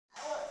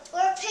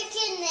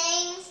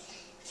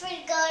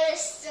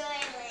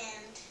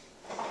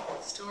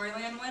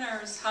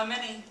How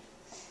many?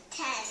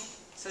 10.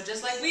 So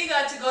just like we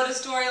got to go to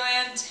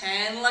Storyland,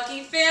 10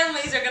 lucky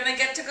families are going to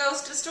get to go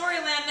to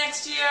Storyland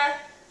next year.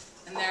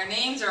 And their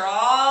names are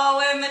all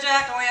in the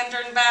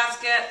jack-o'-lantern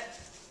basket.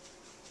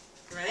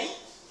 You ready?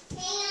 Can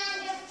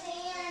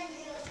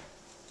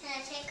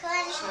I take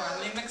one? Sure,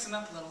 let me mix them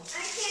up a little.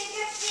 I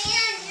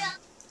can't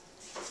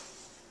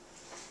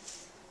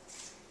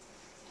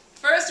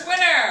First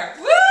winner!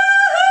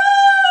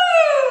 Woohoo!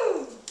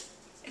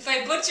 If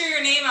I butcher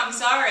your name, I'm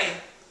sorry.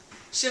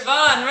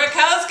 Siobhan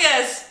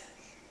Rakowskis.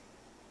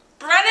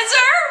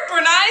 Brenizer?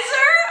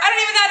 I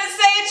don't even know how to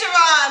say it,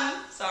 Siobhan.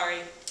 Sorry.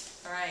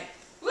 All right.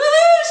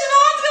 Woohoo!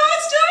 Siobhan's going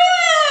to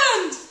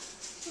Storyland!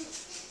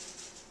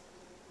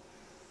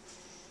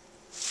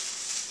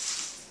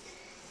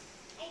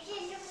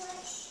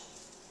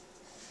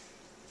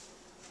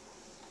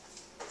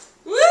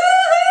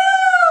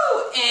 Woohoo!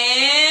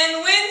 And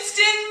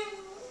Winston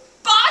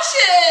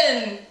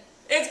Boshin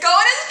is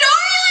going to Storyland!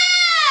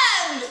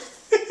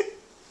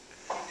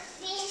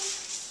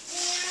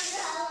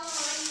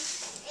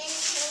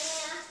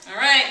 All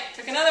right,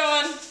 pick another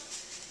one.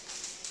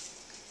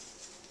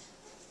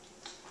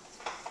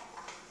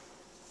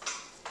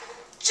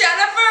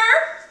 Jennifer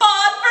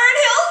Bodford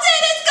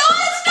Hilton is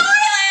going to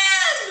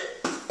Storyland!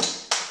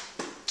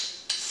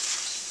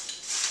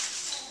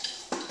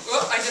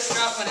 Oh, I just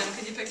dropped one in.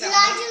 Could you pick that one?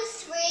 Did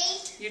one? I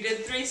do 3? You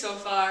did 3 so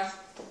far.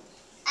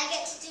 I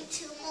get to do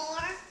 2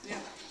 more?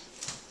 Yeah.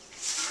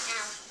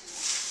 Now.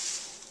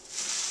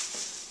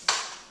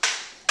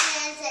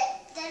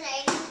 Then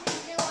I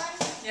do one?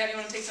 Yeah, you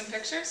want to take some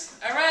pictures?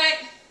 All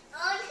right. I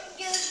want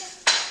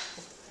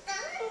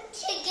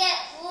to get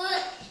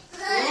wood.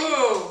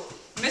 Ooh,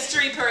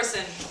 mystery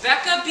person.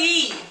 Becca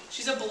B.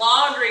 She's a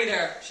blog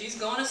reader. She's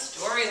going to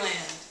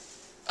Storyland.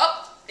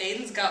 Oh,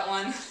 Aiden's got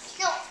one.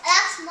 No,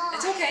 that's mine.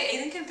 It's okay.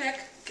 Aiden can pick.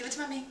 Give it to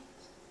Mommy.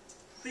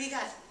 What do you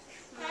got?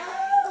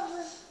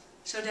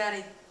 Show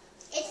Daddy.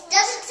 It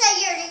doesn't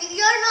say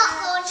you're not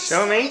going to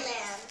Show me.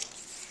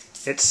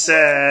 Storyland. It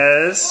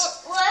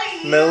says Where are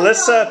you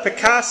Melissa going?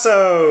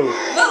 Picasso.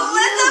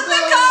 Melissa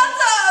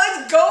Picasso is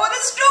going to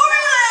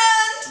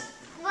Storyland.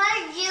 Where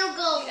are you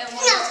going? Yeah,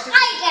 No, I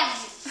am.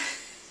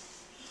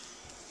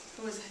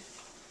 Who is it?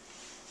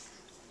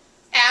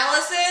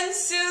 Allison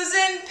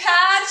Susan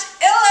Patch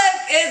Illick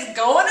is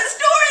going to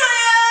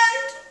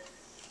Storyland.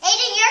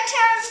 Aiden, your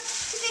turn to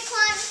pick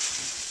one.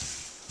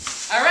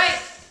 All right,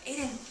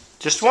 Aiden.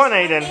 Just one,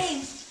 Aiden.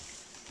 Name.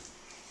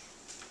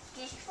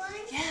 This one?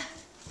 Yeah.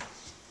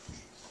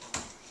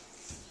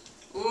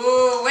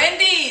 Ooh,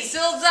 Wendy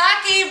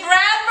Silzaki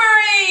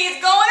Bradbury is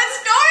going to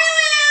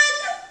Storyland.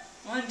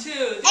 1, 2, 3,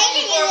 4,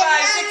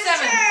 5, 6,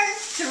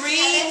 7.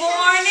 3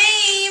 more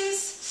names.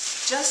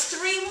 Just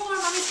 3 more.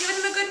 Mommy's giving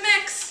him a good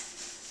mix.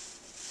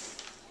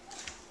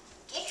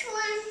 Which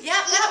one?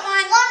 Yep, that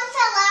one. One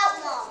fell out,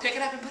 Mom. Pick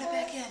it up and put it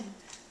back in.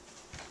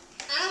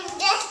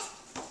 This.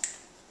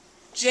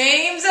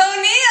 James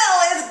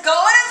O'Neill is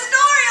going to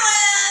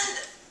Storyland.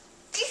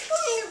 This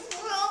one is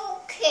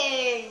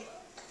broken.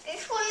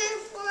 This one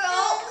is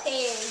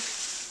broken.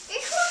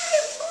 This one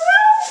is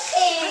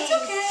broken. That's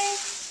okay.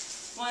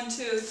 1,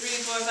 2,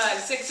 3, 4, 5,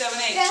 6,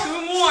 7, 8.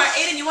 2 more.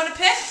 Aiden, you want to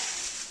pick?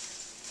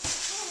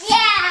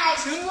 Yeah.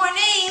 2 more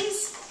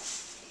names.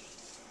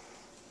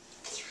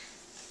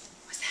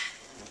 What's that?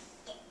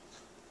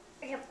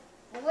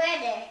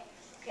 Ready.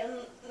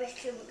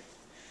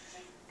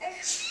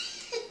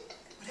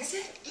 What is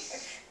it?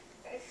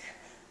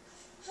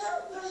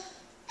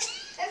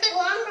 It's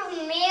one from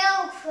the mail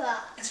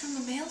truck. It's from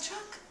the mail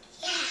truck?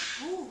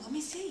 Yeah. Ooh, let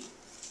me see.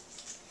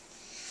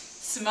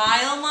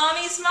 Smile,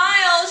 Mommy,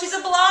 smile. She's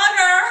a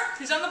blogger.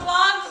 She's on the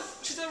blog.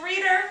 She's a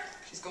reader.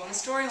 She's going to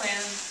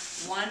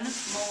Storyland. 1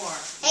 more.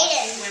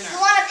 Aiden, Winner. you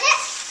want to pick?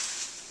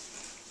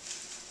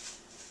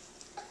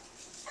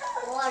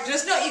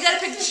 Just no, you gotta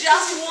pick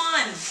just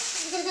one.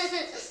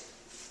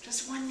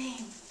 Just one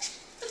name.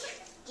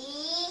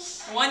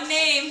 1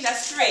 name,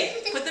 that's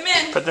 3. Put them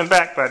in. Put them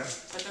back, bud.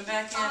 Put them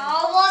back in.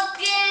 All of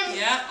them.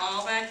 Yeah,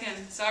 all back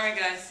in. Sorry,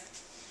 guys.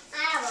 I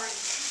have one.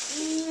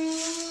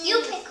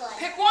 You pick one.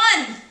 Pick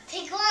one.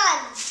 Pick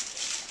one.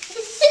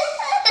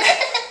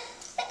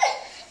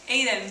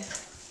 Aiden.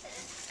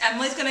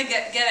 Emily's gonna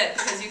get it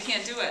because you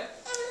can't do it.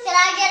 Can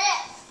I get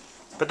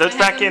it? Put those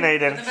back in, Put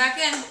Aiden. them back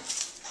in.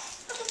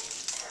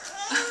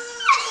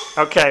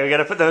 Okay, we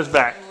gotta put those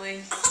back.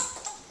 Emily.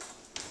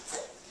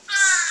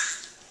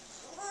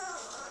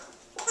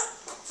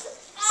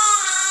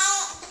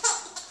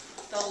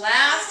 The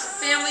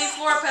last family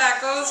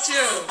 4-pack goes to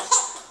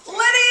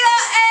Lydia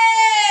A.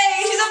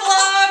 She's a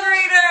blog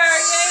reader.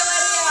 Yay,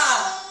 Lydia.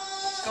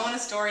 She's going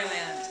to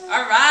Storyland.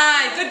 All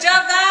right. Good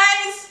job,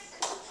 guys.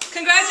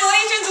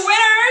 Congratulations,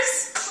 winners.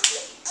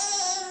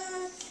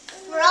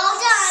 We're all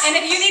done. And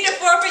if you need to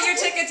forfeit your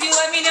tickets, you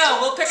let me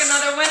know. We'll pick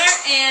another winner.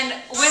 And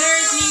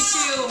winners need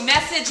to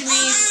message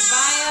me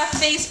via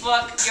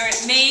Facebook your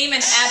name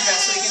and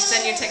address so we can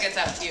send your tickets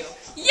out to you.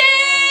 Yay!